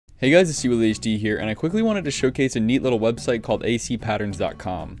Hey guys, it's CWillyHD here, and I quickly wanted to showcase a neat little website called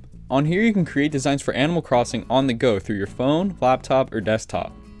acpatterns.com. On here you can create designs for Animal Crossing on the go through your phone, laptop, or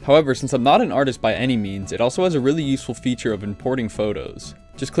desktop. However, since I'm not an artist by any means, it also has a really useful feature of importing photos.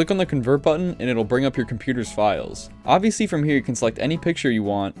 Just click on the convert button and it'll bring up your computer's files. Obviously from here you can select any picture you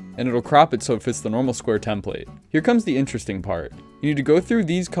want, and it'll crop it so it fits the normal square template. Here comes the interesting part. You need to go through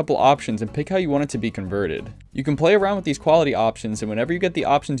these couple options and pick how you want it to be converted. You can play around with these quality options, and whenever you get the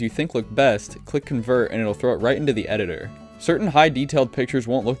options you think look best, click convert and it'll throw it right into the editor. Certain high detailed pictures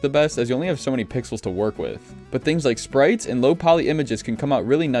won't look the best as you only have so many pixels to work with, but things like sprites and low poly images can come out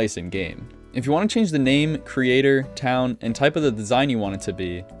really nice in game. If you want to change the name, creator, town, and type of the design you want it to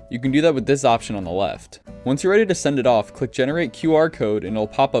be, you can do that with this option on the left. Once you're ready to send it off, click generate QR code and it'll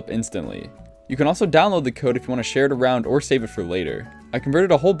pop up instantly. You can also download the code if you want to share it around or save it for later. I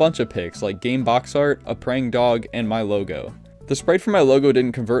converted a whole bunch of pics like game box art, a praying dog, and my logo. The sprite for my logo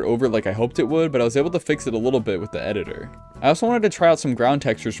didn't convert over like I hoped it would, but I was able to fix it a little bit with the editor. I also wanted to try out some ground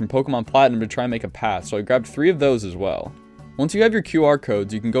textures from Pokemon Platinum to try and make a path, so I grabbed 3 of those as well. Once you have your QR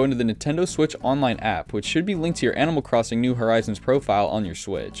codes, you can go into the Nintendo Switch Online app, which should be linked to your Animal Crossing New Horizons profile on your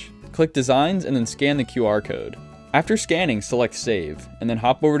Switch. Click Designs and then scan the QR code. After scanning, select Save, and then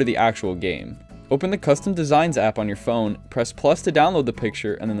hop over to the actual game. Open the Custom Designs app on your phone, press plus to download the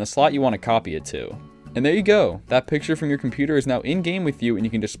picture, and then the slot you want to copy it to. And there you go, that picture from your computer is now in-game with you and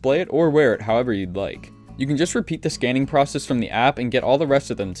you can display it or wear it however you'd like. You can just repeat the scanning process from the app and get all the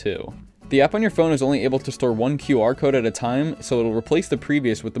rest of them too. The app on your phone is only able to store one QR code at a time, so it'll replace the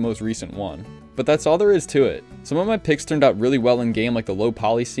previous with the most recent one. But that's all there is to it. Some of my pics turned out really well in game, like the low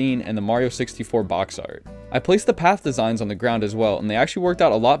poly scene and the Mario 64 box art. I placed the path designs on the ground as well, and they actually worked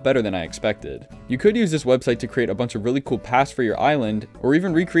out a lot better than I expected. You could use this website to create a bunch of really cool paths for your island, or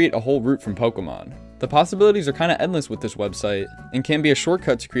even recreate a whole route from Pokemon. The possibilities are kinda endless with this website, and can be a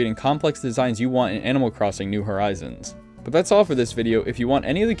shortcut to creating complex designs you want in Animal Crossing New Horizons. But that's all for this video. If you want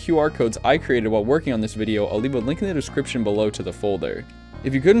any of the QR codes I created while working on this video, I'll leave a link in the description below to the folder.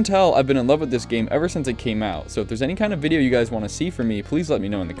 If you couldn't tell, I've been in love with this game ever since it came out, so if there's any kind of video you guys want to see from me, please let me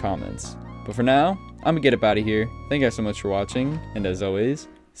know in the comments. But for now, I'm gonna get up out of here. Thank you guys so much for watching, and as always,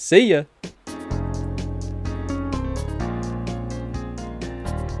 see ya!